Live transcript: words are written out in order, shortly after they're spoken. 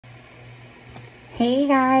Hey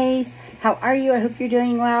guys, how are you? I hope you're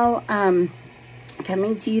doing well.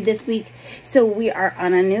 Coming to you this week. So we are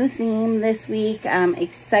on a new theme this week. I'm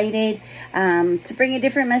excited to bring a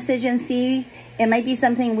different message and see. It might be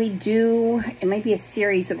something we do. It might be a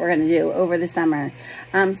series that we're going to do over the summer.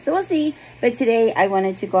 So we'll see. But today I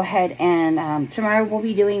wanted to go ahead and tomorrow we'll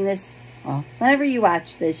be doing this. Well, whenever you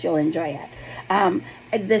watch this, you'll enjoy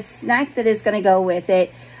it. The snack that is going to go with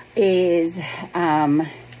it is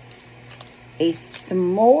a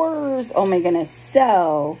s'mores. Oh my goodness.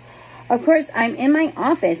 So, of course, I'm in my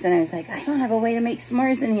office and I was like, I don't have a way to make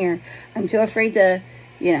s'mores in here. I'm too afraid to,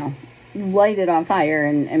 light it on fire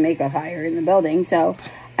and make a fire in the building. So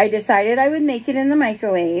I decided I would make it in the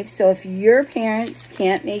microwave. So if your parents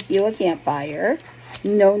can't make you a campfire,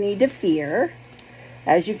 no need to fear.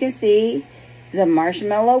 As you can see, the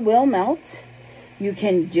marshmallow will melt. You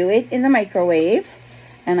can do it in the microwave.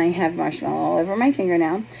 And I have marshmallow all over my finger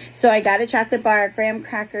now. So I got a chocolate bar, graham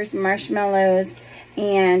crackers, marshmallows,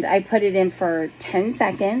 and I put it in for 10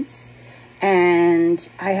 seconds. And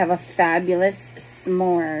I have a fabulous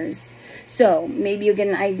s'mores. So maybe you get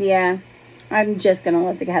an idea. I'm just going to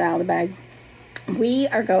let the cat out of the bag. We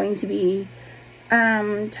are going to be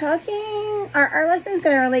talking. Our lesson is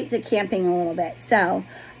going to relate to camping a little bit. So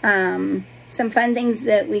some fun things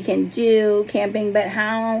that we can do camping, but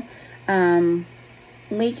how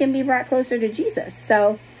we can be brought closer to Jesus.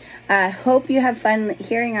 So I hope you have fun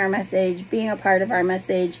hearing our message, being a part of our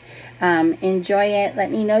message. Enjoy it.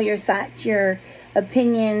 Let me know your thoughts, your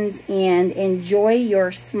opinions, and enjoy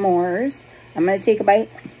your s'mores. I'm going to take a bite.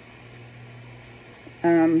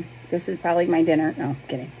 This is probably my dinner. No, I'm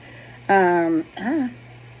kidding.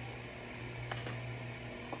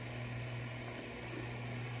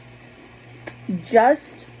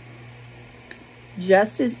 Just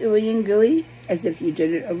as ooey and gooey as if you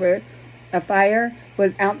did it over a fire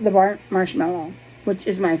without the marshmallow, which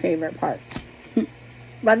is my favorite part.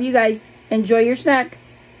 Love you guys. Enjoy your snack.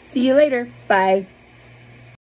 See you later. Bye.